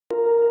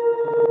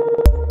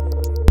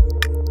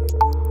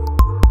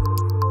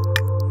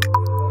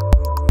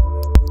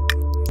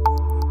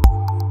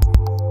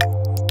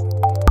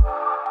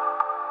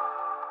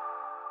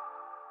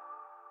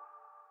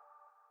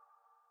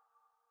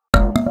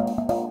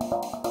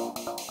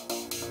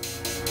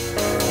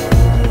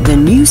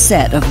new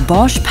set of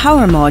Bosch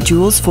power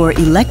modules for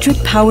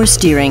electric power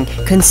steering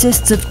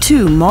consists of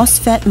two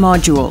MOSFET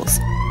modules,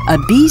 a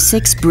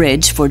B6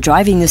 bridge for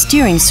driving the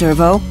steering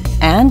servo,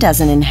 and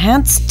as an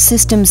enhanced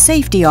system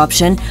safety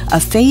option, a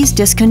phase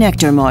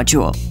disconnector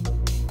module.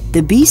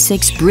 The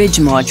B6 bridge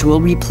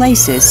module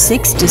replaces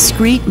 6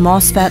 discrete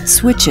MOSFET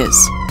switches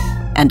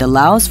and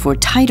allows for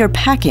tighter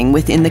packing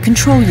within the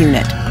control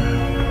unit.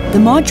 The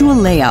module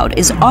layout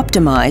is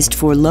optimized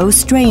for low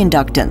stray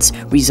inductance,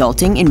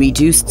 resulting in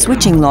reduced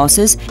switching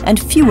losses and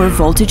fewer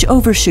voltage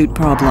overshoot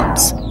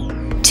problems.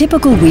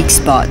 Typical weak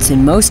spots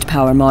in most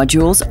power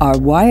modules are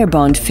wire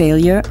bond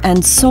failure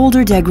and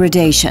solder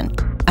degradation.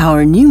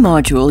 Our new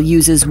module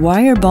uses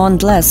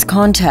Wirebond-less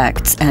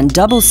contacts and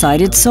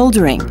double-sided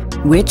soldering,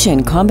 which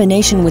in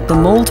combination with the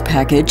mold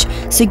package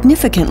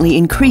significantly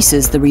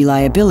increases the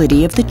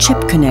reliability of the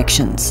chip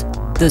connections.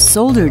 The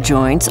solder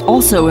joints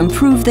also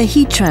improve the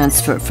heat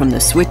transfer from the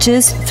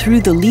switches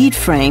through the lead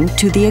frame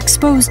to the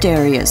exposed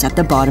areas at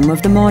the bottom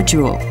of the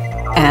module,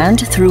 and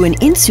through an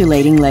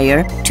insulating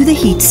layer to the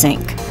heat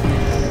sink.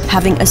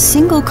 Having a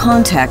single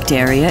contact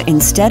area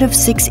instead of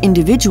 6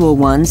 individual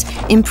ones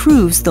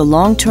improves the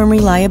long-term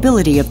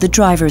reliability of the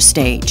driver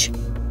stage.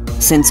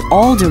 Since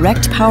all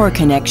direct power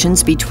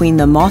connections between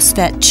the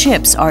MOSFET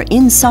chips are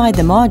inside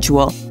the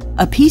module,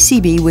 a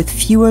PCB with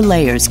fewer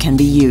layers can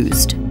be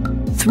used.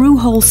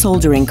 Through-hole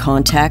soldering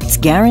contacts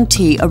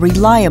guarantee a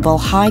reliable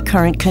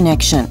high-current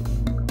connection.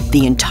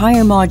 The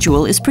entire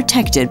module is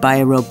protected by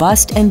a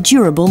robust and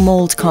durable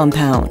mold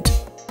compound.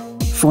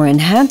 For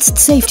enhanced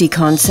safety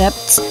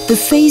concepts, the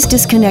phase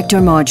disconnector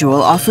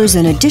module offers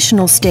an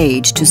additional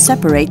stage to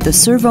separate the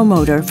servo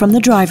motor from the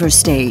driver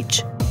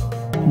stage.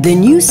 The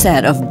new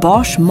set of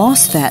Bosch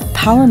MOSFET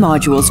power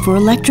modules for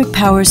electric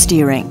power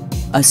steering,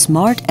 a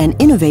smart and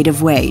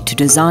innovative way to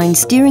design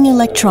steering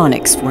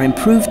electronics for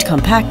improved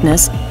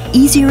compactness,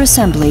 easier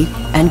assembly,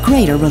 and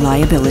greater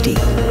reliability.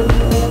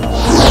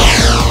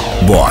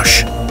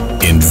 Bosch,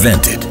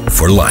 invented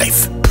for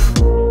life.